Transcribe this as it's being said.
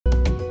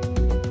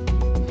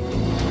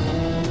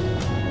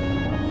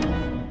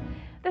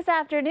this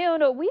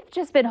afternoon, we've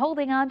just been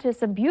holding on to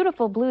some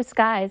beautiful blue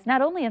skies,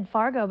 not only in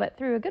Fargo, but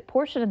through a good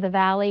portion of the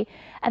valley.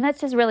 And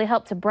that's just really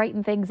helped to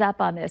brighten things up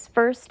on this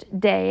first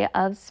day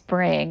of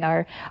spring,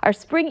 our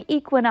spring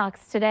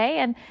equinox today.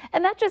 And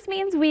that just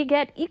means we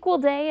get equal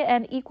day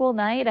and equal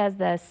night as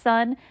the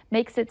sun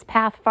makes its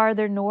path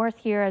farther north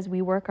here as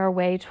we work our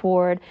way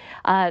toward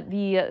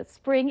the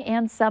spring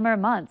and summer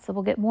months. So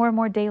we'll get more and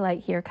more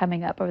daylight here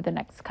coming up over the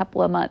next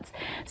couple of months.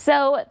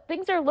 So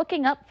things are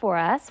looking up for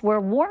us.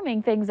 We're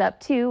warming things up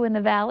too in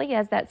the valley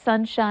as that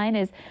sunshine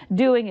is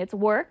doing its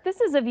work. This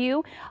is a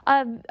view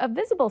of a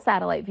visible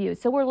satellite view.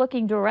 So we're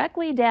looking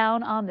directly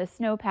down on the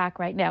snowpack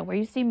right now. Where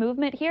you see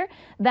movement here,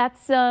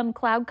 that's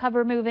cloud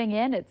cover moving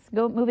in. It's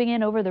moving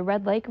in over the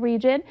Red Lake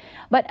region.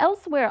 But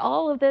elsewhere,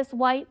 all of this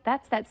white,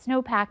 that's that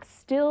snowpack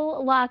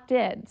still locked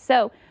in.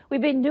 So we've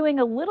been doing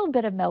a little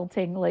bit of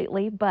melting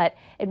lately, but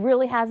it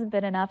really hasn't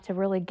been enough to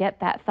really get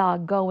that thaw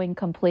going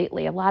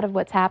completely. A lot of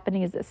what's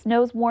happening is the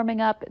snow's warming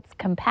up, it's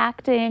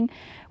compacting.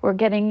 We're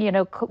getting,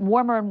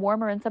 warmer and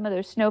warmer in some of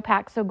those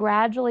snowpacks. So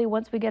gradually,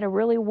 once we get a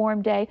really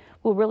warm day,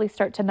 we'll really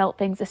start to melt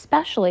things,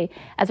 especially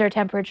as our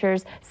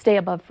temperatures stay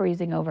above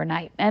freezing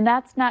overnight. And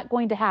that's not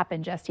going to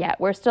happen just yet.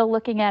 We're still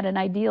looking at an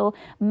ideal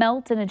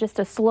melt and just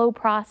a slow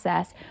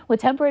process with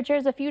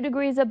temperatures a few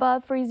degrees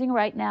above freezing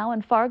right now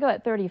in Fargo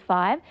at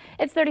 35.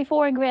 It's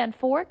 34 in Grand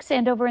Forks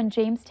and over in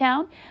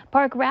Jamestown.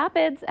 Park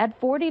Rapids at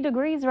 40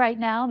 degrees right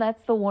now.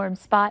 That's the warm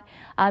spot,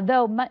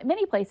 though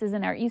many places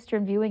in our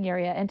eastern viewing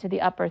area into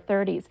the upper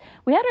 30s.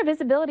 We had our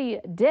visibility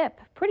dip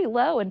pretty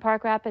low in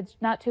Park Rapids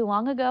not too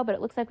long ago, but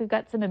it looks like we've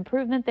got some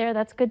improvement there.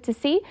 That's good to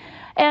see.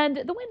 And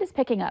the wind is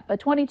picking up. A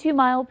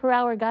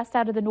 22-mile-per-hour gust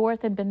out of the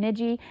north in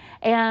Bemidji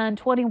and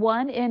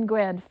 21 in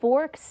Grand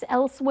Forks.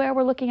 Elsewhere,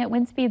 we're looking at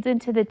wind speeds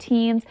into the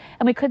teens,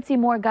 and we could see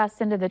more gusts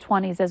into the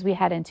 20s as we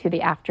head into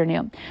the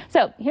afternoon.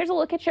 So here's a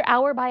look at your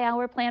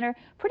hour-by-hour planner.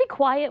 Pretty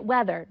quiet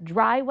weather,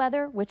 dry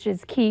weather, which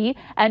is key,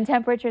 and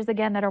temperatures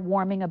again that are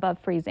warming above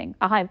freezing.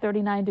 A high of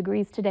 39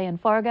 degrees today in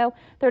Fargo,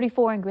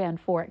 34 in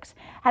Grand Forks.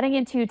 Heading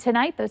into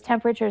tonight, those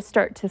temperatures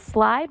start to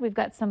slide. We've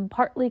got some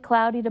partly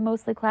cloudy to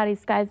mostly cloudy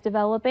skies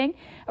developing.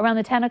 Around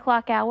the 10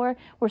 o'clock hour,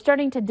 we're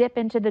starting to dip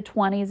into the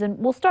 20s, and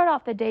we'll start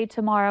off the day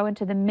tomorrow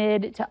into the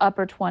mid to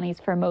upper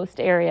 20s for most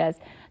areas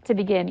to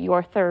begin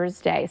your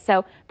Thursday.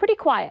 So pretty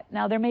quiet.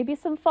 Now there may be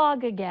some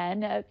fog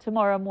again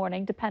tomorrow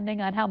morning, depending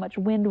on how much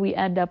wind we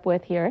end up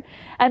with here.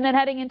 And then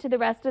heading into the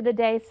rest of the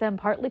day, some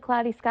partly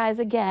cloudy skies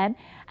again,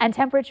 and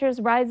temperatures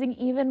rising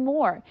even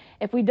more.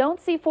 If we don't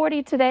see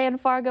 40 today in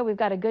Fargo, we've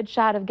got a good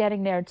shot of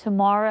getting there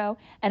tomorrow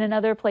and in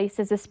other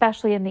places,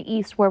 especially in the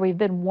east where we've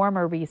been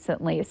warmer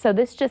recently. So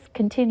this just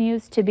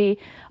continues to be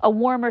a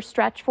warmer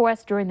stretch for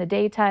us during the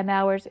daytime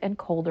hours and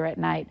colder at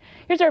night.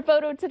 Here's our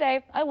photo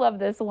today. I love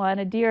this one.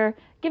 A deer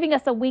giving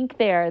us a wink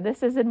there.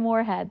 This is in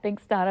Moorhead.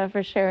 Thanks, Donna,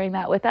 for sharing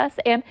that with us.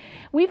 And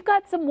we've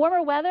got some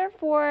warmer weather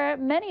for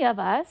many of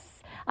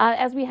us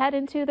as we head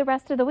into the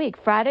rest of the week.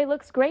 Friday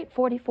looks great,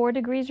 44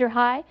 degrees your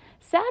high.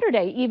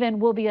 Saturday even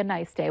will be a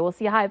nice day. We'll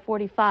see a high of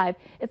 45.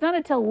 It's not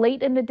until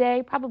late in the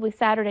day, probably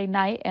Saturday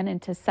night and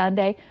into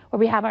Sunday, where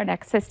we have our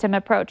next system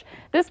approach.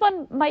 This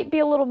one might be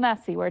a little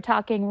messy. We're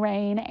talking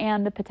rain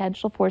and the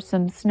potential for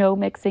some snow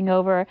mixing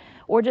over,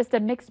 or just a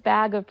mixed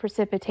bag of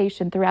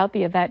precipitation throughout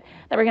the event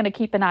that we're going to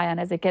keep an eye on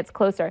as it gets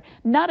closer.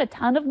 Not a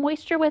ton of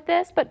moisture with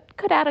this, but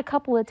could add a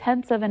couple of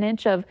tenths of an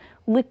inch of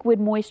liquid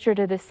moisture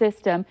to the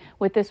system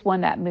with this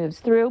one that moves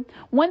through.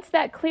 Once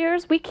that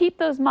clears, we keep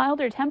those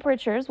milder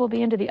temperatures. We'll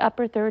be into the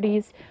upper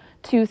 30s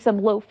to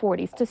some low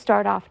 40s to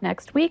start off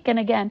next week. And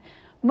again,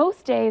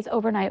 most days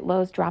overnight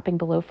lows dropping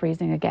below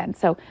freezing again.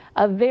 So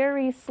a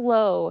very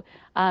slow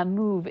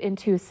move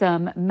into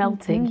some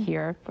melting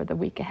here for the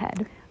week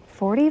ahead.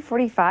 40,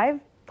 45?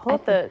 Pull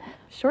up the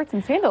shorts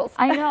and sandals.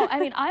 I know. I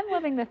mean, I'm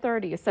living the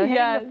 30s, so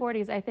hitting the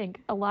 40s, I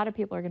think a lot of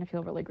people are going to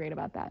feel really great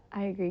about that.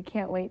 I agree.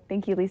 Can't wait.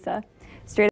 Thank you, Lisa. Straight